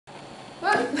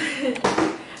What?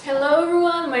 Hello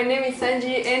everyone, my name is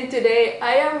Sanji and today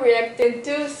I am reacting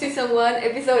to Season 1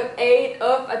 Episode 8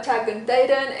 of Attack on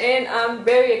Titan, and I'm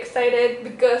very excited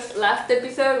because last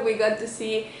episode we got to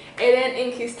see Eren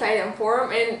in his Titan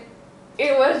form and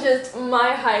it was just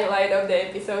my highlight of the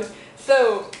episode.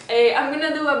 So I'm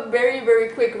gonna do a very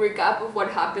quick recap of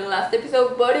what happened last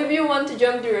episode, but if you want to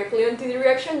jump directly onto the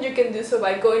reaction, you can do so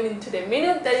by going into the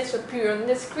minute that is appearing on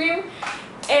the screen.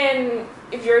 And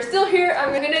if you're still here,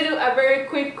 I'm gonna do a very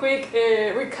quick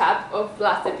recap of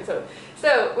last episode.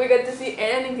 So we got to see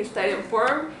Eren in his Titan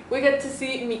form. We got to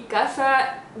see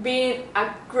Mikasa being a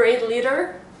great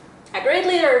leader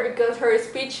because her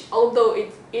speech, although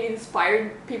it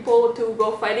inspired people to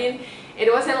go fighting, it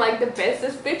wasn't like the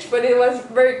best speech, but it was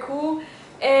very cool.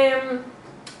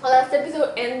 Last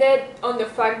episode ended on the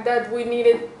fact that we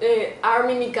needed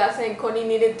Armin, Mikasa and Connie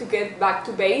needed to get back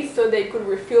to base so they could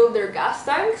refill their gas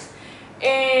tanks,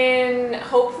 and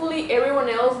hopefully everyone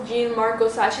else, Jean, Marco,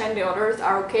 Sasha and the others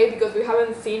are okay, because we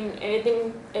haven't seen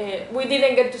anything. We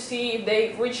didn't get to see if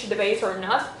they reached the base or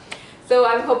not, so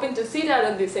I'm hoping to see that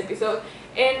on this episode.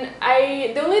 And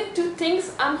the only two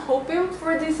things I'm hoping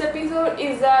for this episode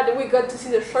is that we got to see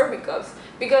the Cervicals,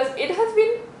 because it has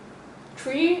been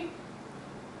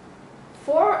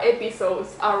 4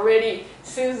 episodes already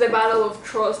since the Battle of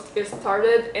Trust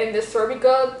started, and the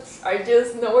Cervicals are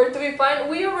just nowhere to be found.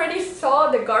 We already saw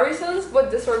the garrisons,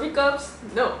 but the Cervicals,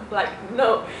 no.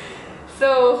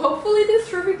 So hopefully the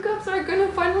Cervicals are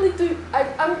gonna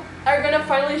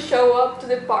finally show up to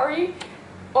the party.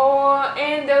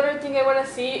 And the other thing I wanna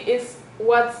see is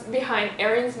what's behind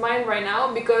Eren's mind right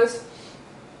now, because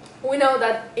we know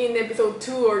that in episode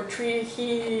 2 or 3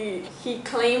 he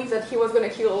claims that he was gonna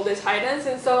kill all the Titans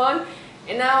and so on,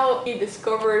 and now he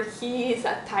discovered he is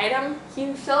a Titan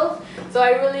himself. So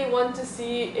I really want to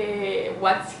see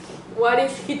what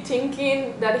is he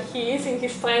thinking that he is in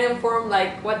his Titan form,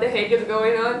 like what the heck is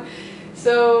going on.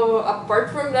 So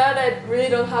apart from that, I really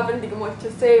don't have anything much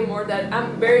to say, more that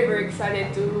I'm very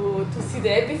excited to see the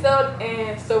episode.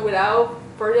 And so without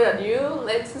further ado,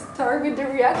 let's start with the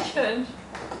reaction.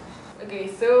 Okay,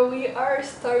 so we are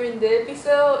starting the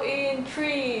episode in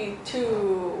 3,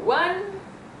 2, 1,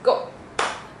 go!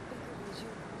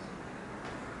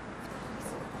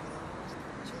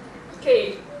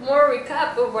 Okay, more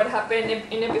recap of what happened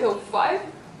in episode 5.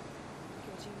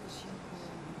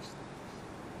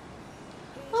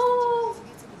 Oh,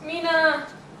 Mina!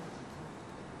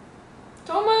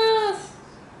 Thomas!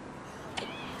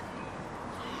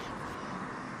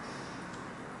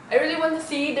 I really want to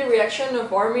see the reaction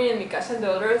of Armin and Mikasa and the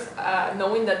others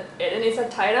knowing that Eren is a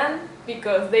Titan,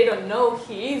 because they don't know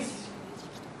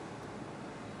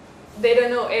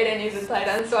Eren is a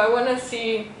Titan, so I want to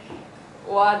see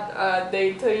what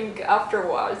they think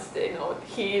afterwards they know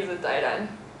he is a Titan.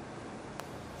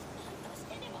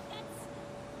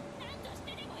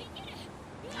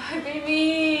 Hi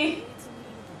baby!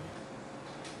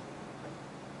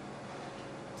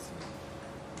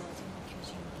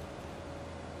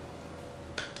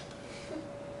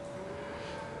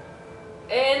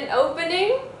 And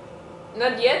opening?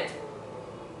 Not yet.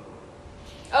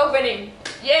 Opening!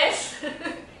 Yes!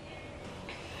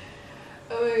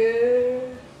 Oh my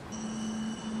god.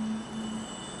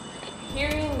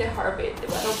 Hearing the heartbeat, the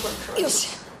battle for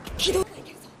trust.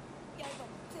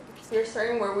 We're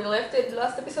starting where we left it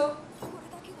last episode?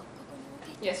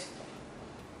 Yes.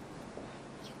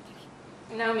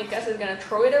 Now Mikasa is gonna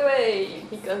throw it away,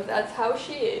 because that's how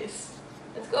she is.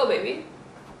 Let's go, baby.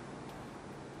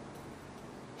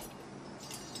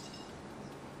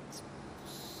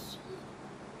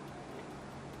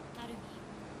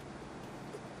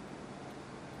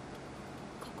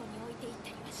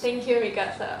 Thank you,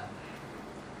 Mikasa.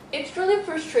 It's really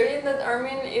frustrating that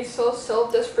Armin is so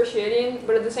self-depreciating,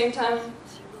 but at the same time,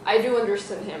 I do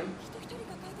understand him.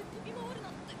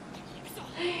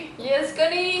 Yes,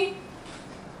 Connie!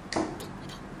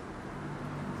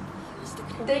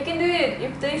 They can do it.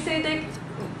 If they say they...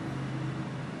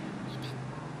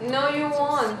 No, you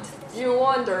won't. You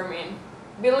won't, Armin.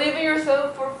 Believe in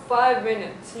yourself for 5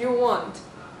 minutes. You won't.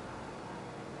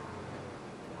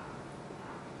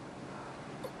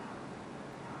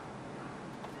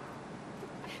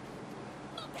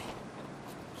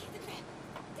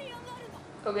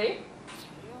 Okay.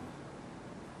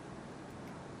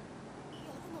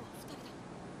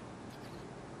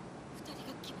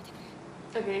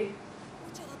 Okay.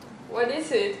 What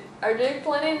is it? Are they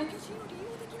planning?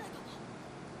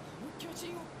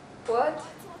 What?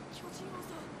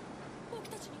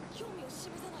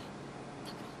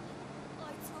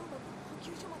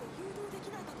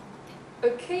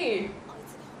 Okay.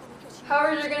 How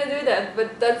are you gonna do that?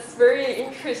 But that's very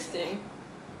interesting.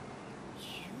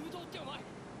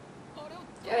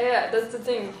 Yeah, that's the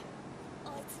thing.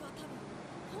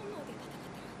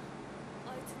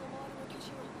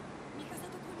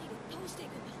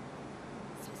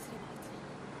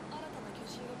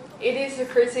 It is a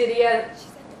crazy idea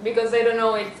because I don't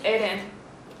know it's Eren.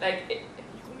 Like,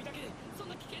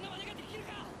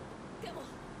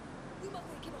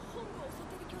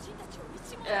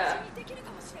 yeah.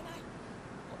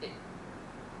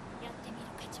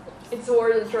 It's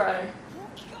worth a try.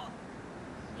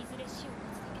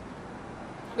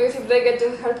 Because if they get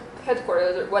to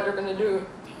headquarters, what they're gonna do?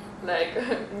 Like,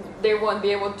 they won't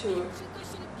be able to.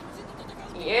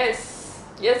 Yes,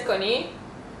 Connie.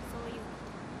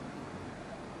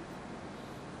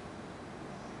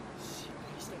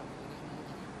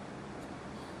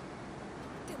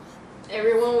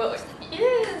 Everyone will.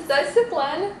 Yes, that's the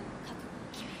plan.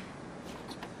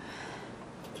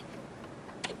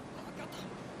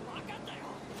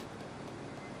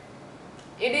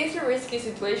 It is a risky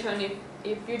situation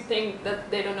if you think that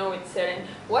they don't know it's Eren.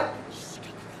 What?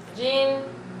 Jin?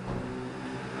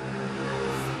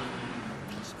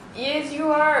 Yes,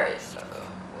 you are.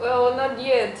 Well, not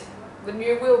yet, but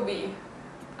you will be.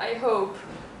 I hope.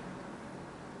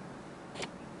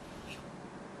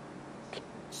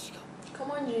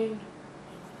 Come on, Jin.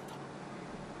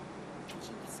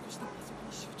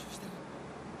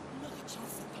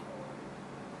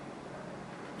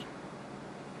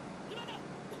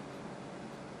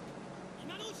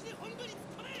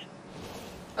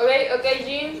 Okay,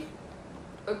 Jin.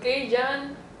 Okay,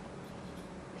 Jan.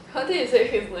 How do you say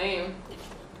his name?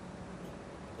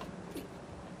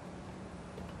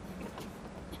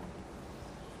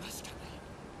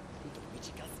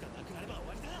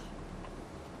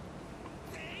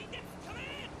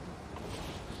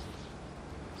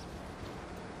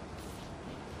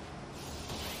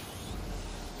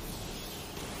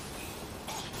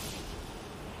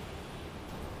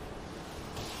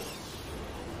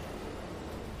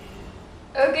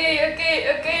 Okay.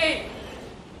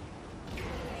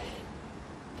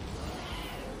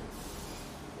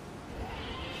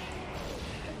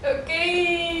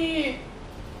 Okay.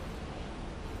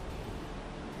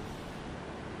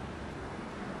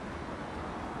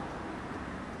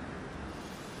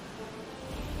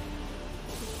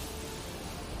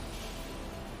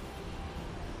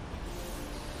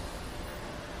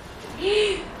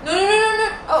 No.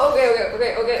 Oh,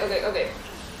 okay.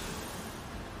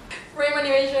 Frame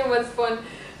animation was fun.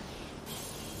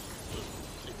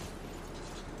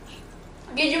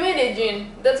 Okay, you made it,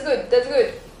 Jin. That's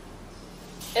good.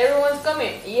 Everyone's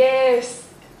coming. Yes.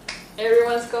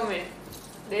 Everyone's coming.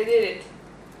 They did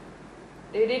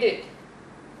it.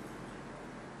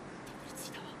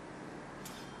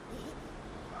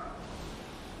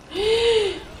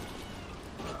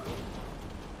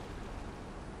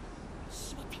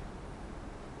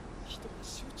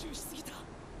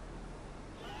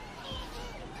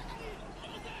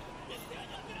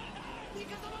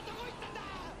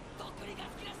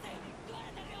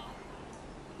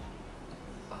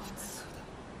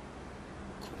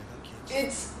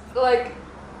 It's like,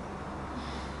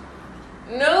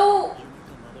 no,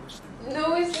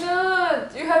 it's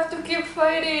not. You have to keep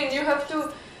fighting. You have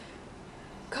to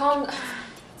calm.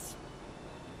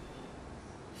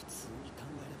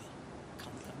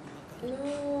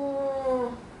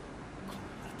 No.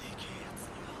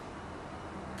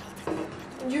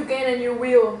 You can and you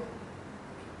will.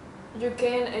 You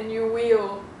can and you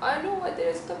will. I know what there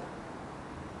is stop.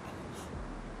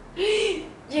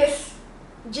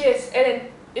 Yes, Eren.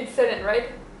 It's Eren,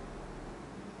 right?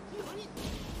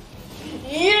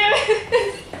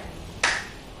 Yes!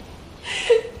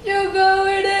 You go,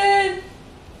 Eren!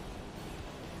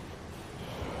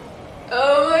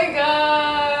 Oh my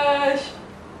gosh!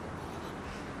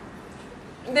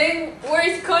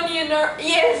 Where's Connie and Ar?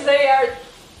 Yes, they are!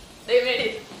 They made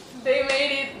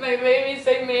it! My babies,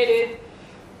 they made it!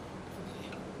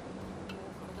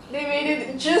 They made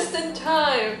it just in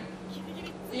time!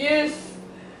 Yes!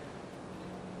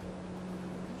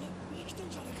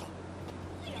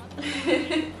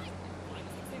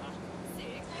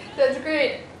 That's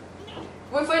great!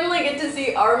 We finally get to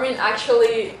see Armin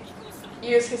actually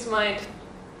use his mind.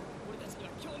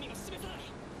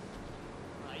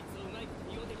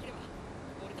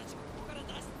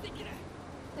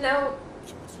 Now,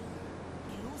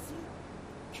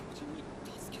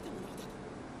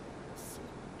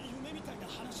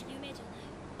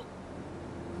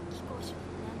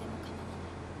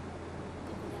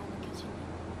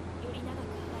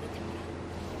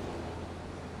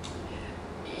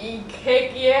 eek.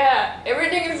 Heck yeah!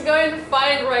 Everything is going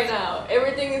fine right now.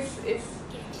 Everything is.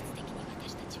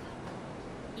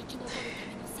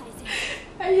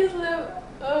 I just love.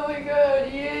 Oh my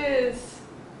god, yes!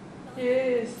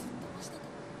 Yes!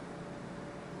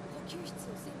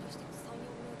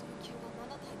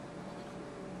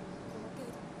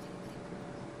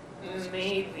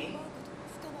 Maybe.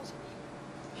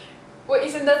 Wait,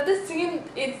 isn't that the scene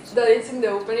it's in the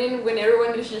opening when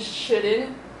everyone is just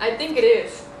shitting? I think it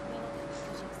is.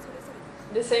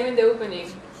 The same in the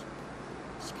opening.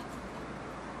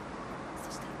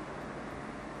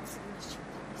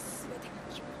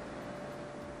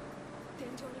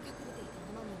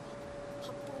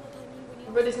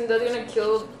 But isn't that gonna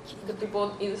kill the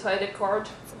people inside the cart?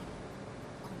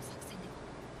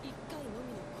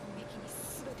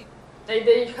 Like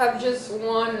they have just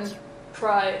one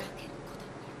try.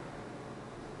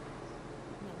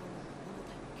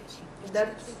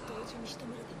 That's...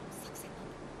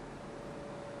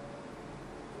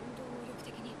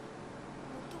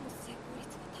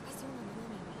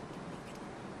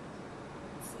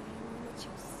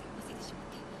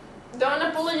 Don't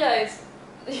apologize.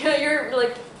 You're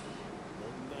like...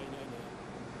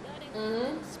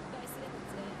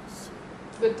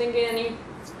 Good thinking, Annie.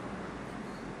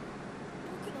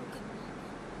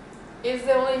 It's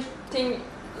the only thing,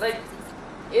 like,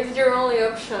 it's your only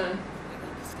option.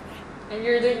 And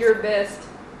you're doing your best.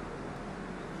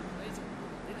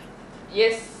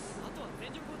 Yes.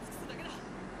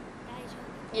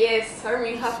 Yes,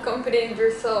 Armin, have confidence in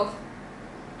yourself.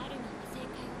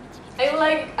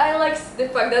 I like the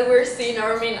fact that we're seeing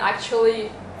Armin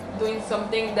actually doing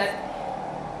something that...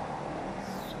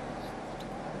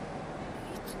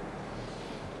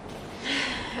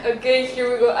 Okay,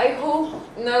 here we go. I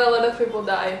hope not a lot of people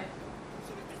die.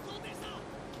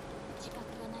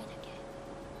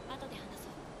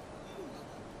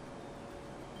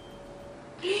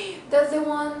 That's the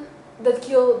one that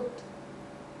killed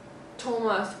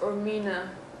Thomas or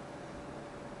Mina.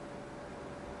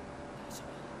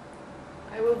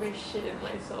 I will be shitting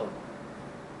myself.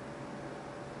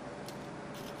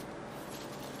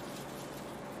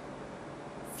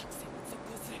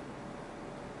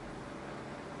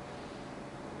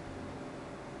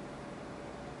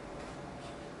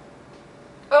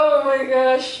 Oh my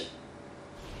gosh.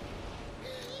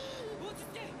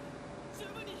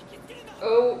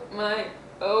 Oh my,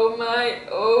 oh my,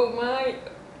 oh my.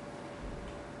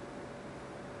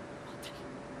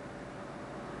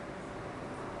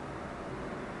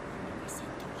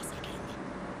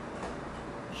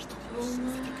 Oh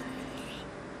my.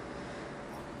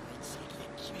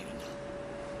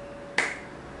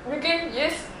 Okay,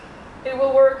 yes, it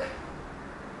will work.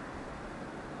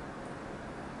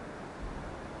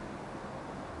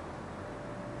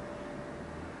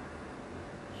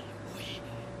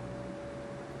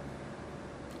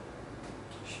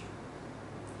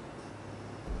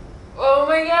 Oh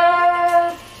my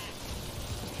god!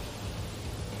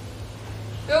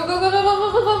 Go, go, go, go,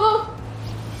 go, go, go, go, go!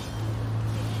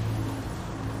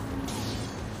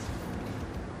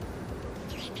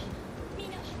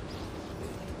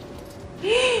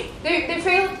 They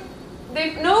failed.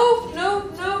 No, no,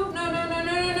 no, no, no, no, no,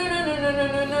 no, no, no, no, no,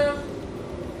 no, no.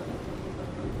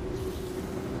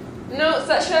 No,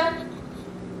 Sasha.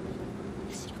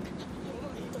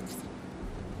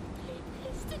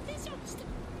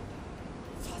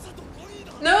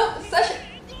 No, Sasha.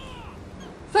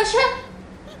 Sasha.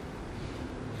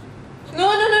 No,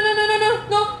 no, no, no, no, no, no,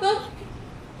 no, no.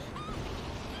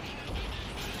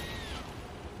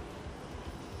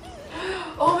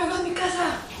 Oh my god, mi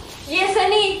casa. Yes,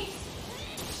 Annie.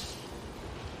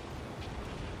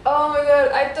 Oh my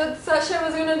god, I thought Sasha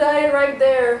was gonna die right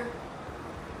there.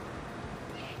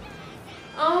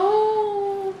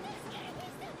 Oh.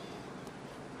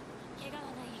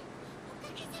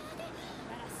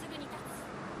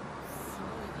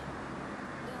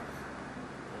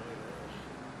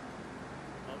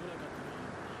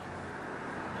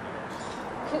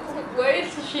 Why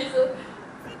is she so...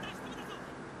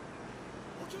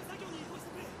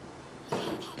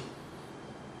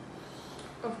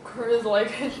 Of course,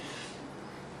 like,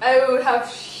 I would have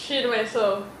shit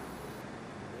myself.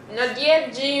 Not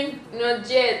yet, Jim. Not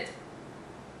yet.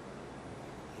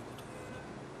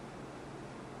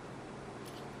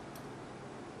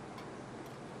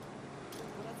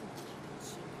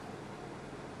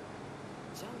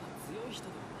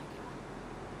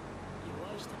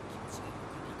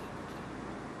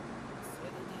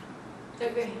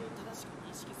 Okay.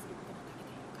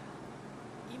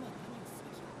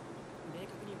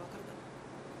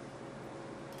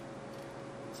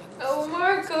 Oh,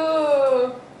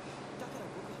 Marco!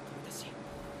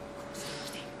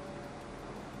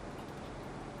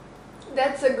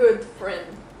 That's a good friend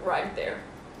right there.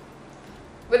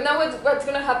 But now what's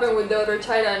gonna happen with the other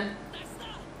Titan?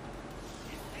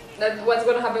 What's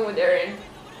gonna happen with Eren?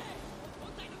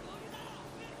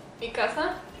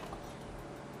 Mikasa?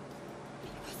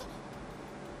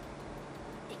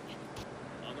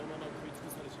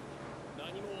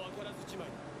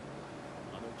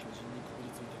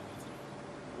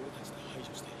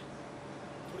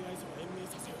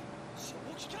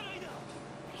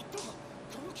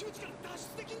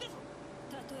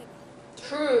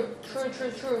 True.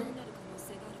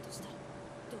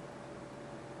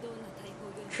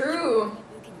 True.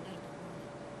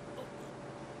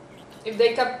 If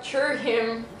they capture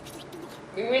him,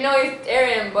 we know it's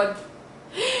Eren, but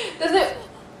doesn't.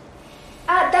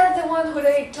 Ah, that's the one who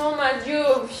they told me, you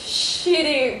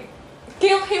shitty.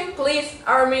 Kill him, please,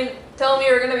 Armin. Tell me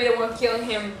you're gonna be the one killing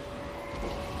him.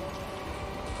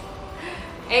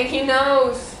 And he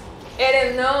knows.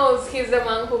 Eren knows he's the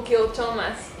one who killed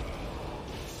Thomas.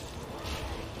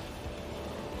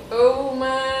 Oh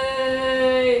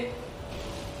my.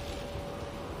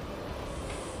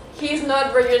 He's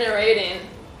not regenerating.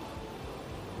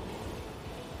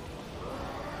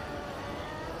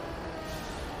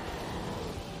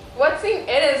 What's in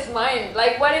Eren's mind?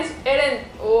 Like, what is Eren?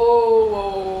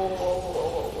 Oh.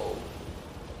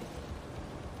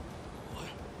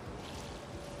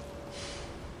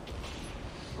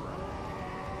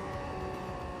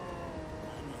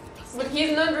 But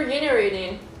he's not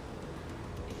regenerating.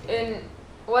 And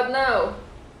what now?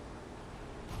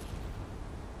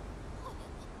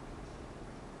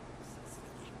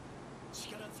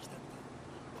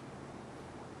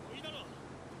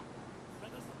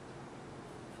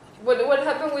 What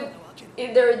happened with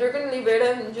they're gonna leave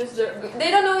Eren just there?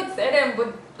 They don't know it's Eren,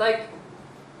 but like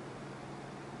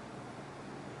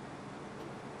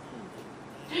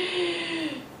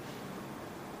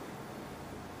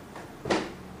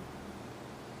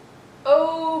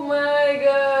oh my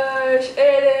gosh,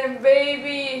 Eren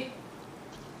baby.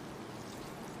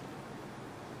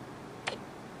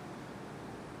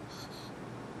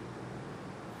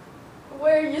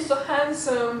 Why are you so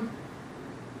handsome?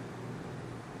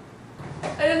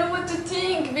 I don't know what to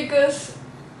think because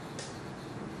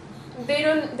they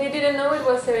didn't know it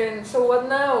was Eren. So what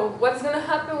now? What's gonna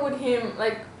happen with him?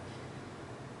 Like,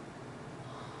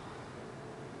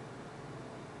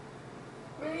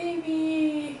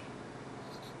 baby,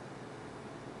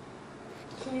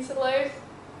 he's alive.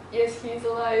 Yes, he's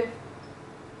alive,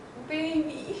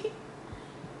 baby.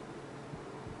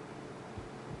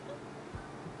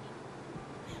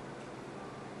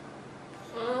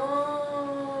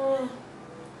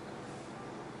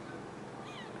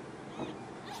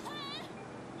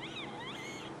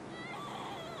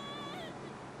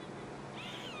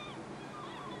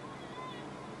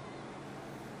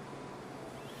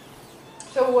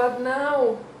 So what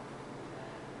now?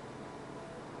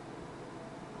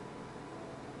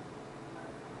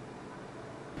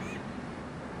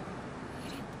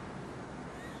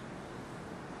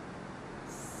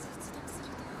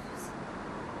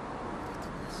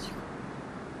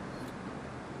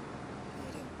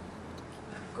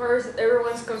 Of course,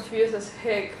 everyone's confused as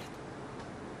heck.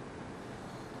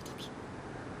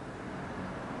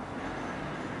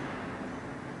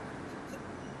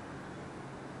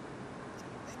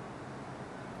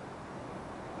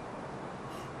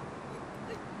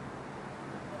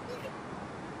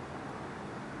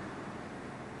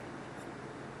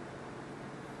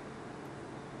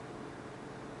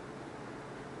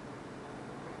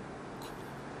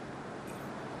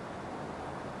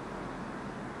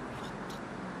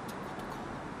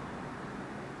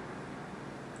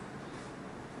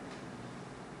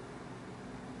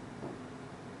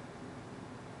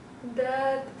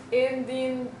 That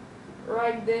ending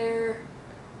right there,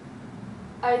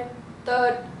 I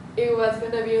thought it was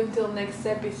gonna be until next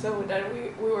episode that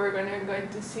we were going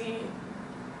to see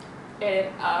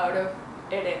Eren out of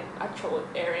Eren, actual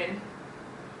Eren.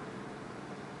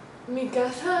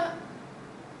 Mikasa's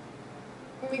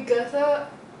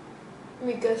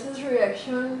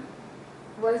reaction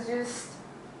was just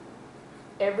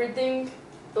everything.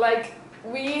 Like,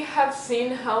 we have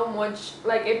seen how much,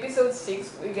 like episode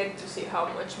 6, we get to see how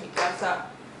much Mikasa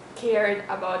cared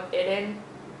about Eren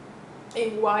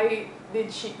and why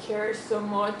did she care so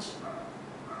much.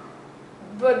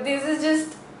 But this is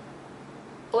just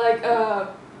like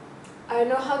I don't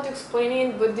know how to explain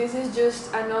it, but this is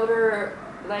just another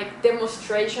like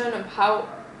demonstration of how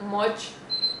much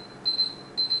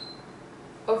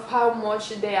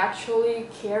they actually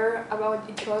care about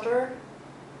each other.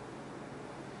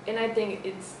 And I think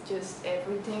it's just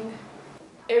everything.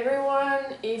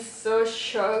 Everyone is so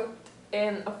shocked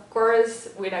and of course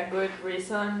with a good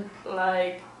reason.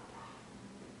 Like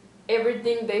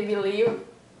everything they believe,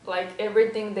 like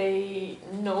everything they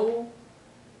know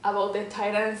about the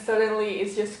Titan suddenly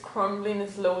is just crumbling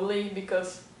slowly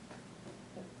because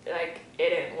like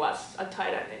Eren was a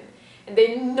Titan, and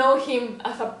they know him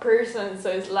as a person, so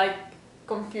it's like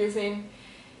confusing.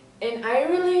 And I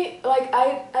really like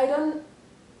I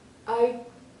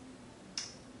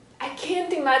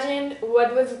can't imagine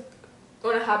what is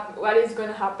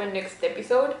gonna happen next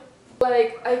episode.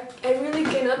 Like I really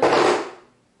cannot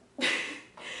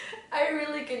I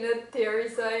really cannot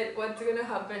theorize what's gonna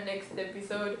happen next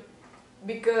episode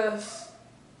because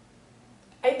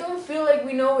I don't feel like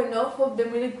we know enough of the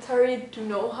military to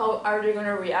know how are they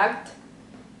gonna react.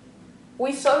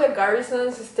 We saw the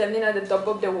garrisons standing at the top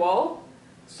of the wall,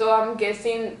 so I'm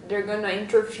guessing they're gonna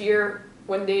interfere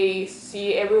when they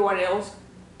see everyone else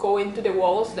go into the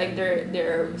walls. Like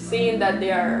they're seeing that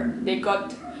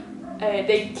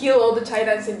they kill all the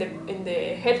Titans in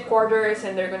the headquarters,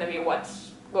 and they're gonna be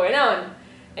what's going on.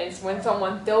 And it's when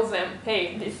someone tells them,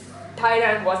 hey, this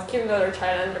Titan was killing other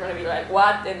Titans, they're gonna be like,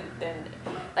 what? And then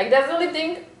like that's the only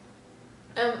thing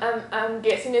I'm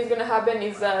guessing is gonna happen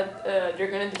is that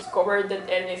they're gonna discover that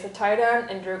Eren is a Titan,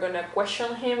 and they're gonna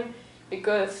question him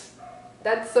because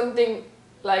that's something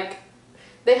like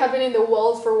they have been in the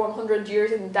walls for 100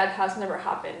 years and that has never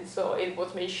happened, so it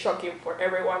was very shocking for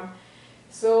everyone.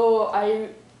 So I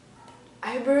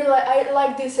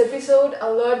like this episode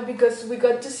a lot because we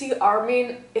got to see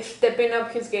Armin stepping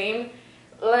up his game.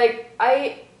 Like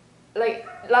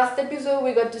last episode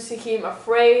we got to see him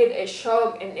afraid,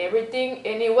 shocked and everything,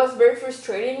 and it was very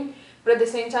frustrating, but at the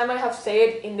same time I have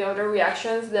said in the other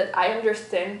reactions that I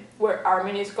understand where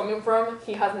Armin is coming from.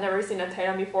 He has never seen a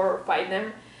Titan before or fight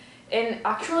them, and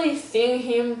actually seeing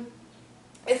him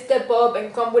step up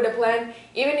and come with a plan,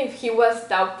 even if he was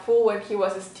doubtful when he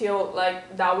was still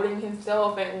like doubting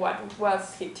himself and what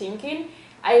was he thinking.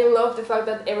 I love the fact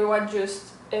that everyone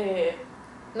just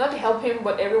not help him,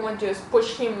 but everyone just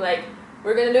push him like,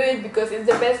 we're gonna do it because it's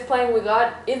the best plan we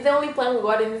got, it's the only plan we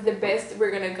got, and it's the best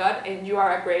we're gonna get, and you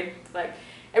are a great, like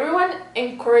everyone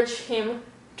encouraged him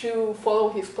to follow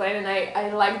his plan, and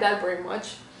I like that very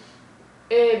much.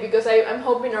 Because I'm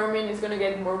hoping Armin is gonna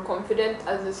get more confident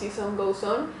as the season goes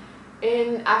on,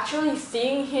 and actually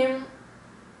seeing him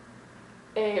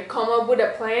come up with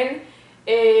a plan,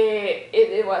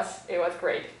 it was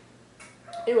great.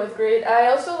 It was great. I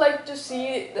also like to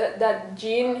see that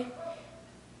Jean,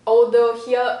 although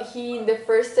he in the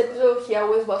first episode he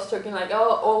always was talking like,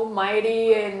 oh,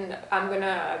 almighty, and I'm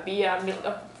gonna be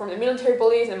from the military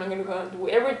police and I'm gonna go do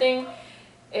everything.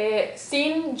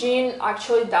 Seeing Jean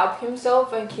actually doubt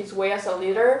himself and his way as a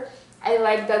leader, I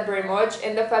like that very much,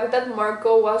 and the fact that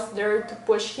Marco was there to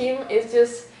push him is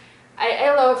just,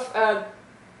 I love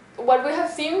what we have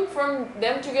seen from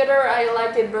them together. I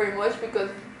like it very much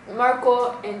because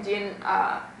Marco and Jean,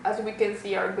 as we can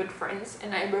see, are good friends,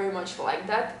 and I very much like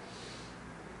that.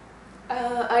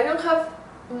 I don't have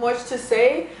much to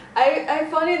say. I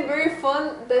found it very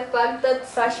fun the fact that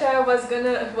Sasha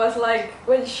was like,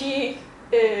 when she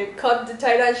caught the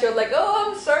Titan, she was like,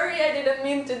 oh, I'm sorry, I didn't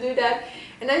mean to do that.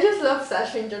 And I just love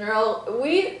Sasha in general.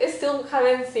 We still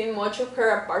haven't seen much of her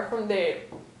apart from the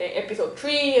episode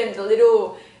 3 and the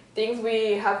little things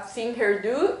we have seen her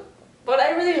do, but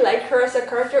I really like her as a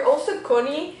character. Also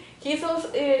Connie, he's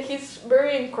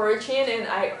very encouraging and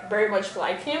I very much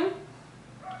like him.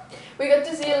 We got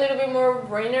to see a little bit more of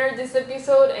Rainer this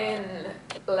episode and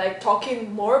like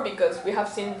talking more, because we have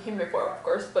seen him before of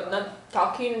course, but not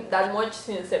talking that much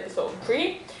since episode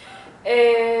 3.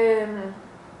 I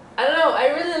don't know,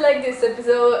 I really like this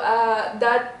episode.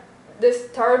 That the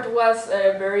start was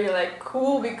very like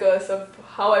cool because of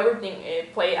how everything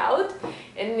played out,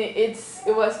 and it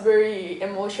was very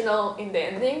emotional in the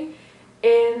ending.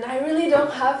 And I really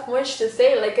don't have much to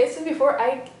say. Like I said before,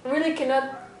 I really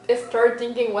cannot start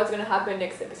thinking what's gonna happen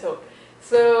next episode.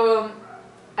 So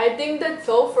I think that's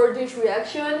all for this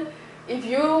reaction. If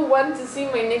you want to see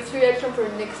my next reaction for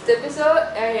next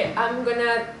episode, I'm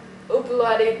gonna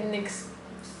upload it next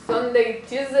Sunday,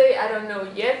 Tuesday, I don't know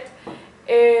yet.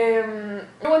 If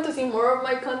you want to see more of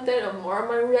my content or more of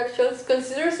my reactions,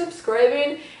 consider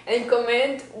subscribing and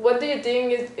comment what do you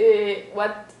think is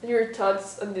what your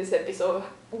thoughts on this episode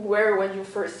were when you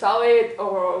first saw it,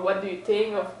 or what do you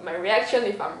think of my reaction,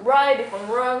 if I'm right, if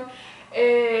I'm wrong.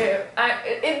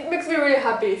 It makes me really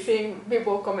happy seeing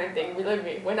people commenting, believe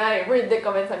me. When I read the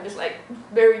comments, I'm just like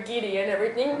very giddy and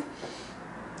everything.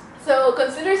 So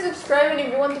consider subscribing.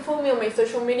 If you want to follow me on my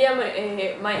social media,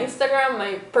 my Instagram,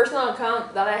 my personal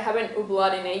account that I haven't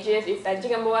uploaded in ages is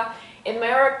Gamboa, And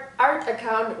my art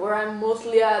account, where I'm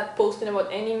mostly posting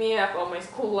about anime, about my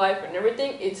school life and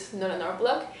everything, it's not an art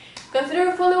blog.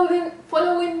 Consider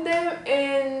following them,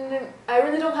 and I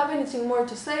really don't have anything more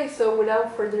to say, so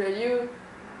without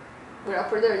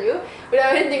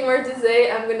anything more to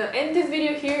say, I'm gonna end this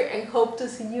video here and hope to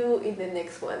see you in the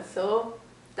next one. So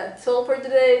that's all for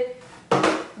today.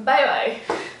 Bye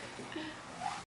bye.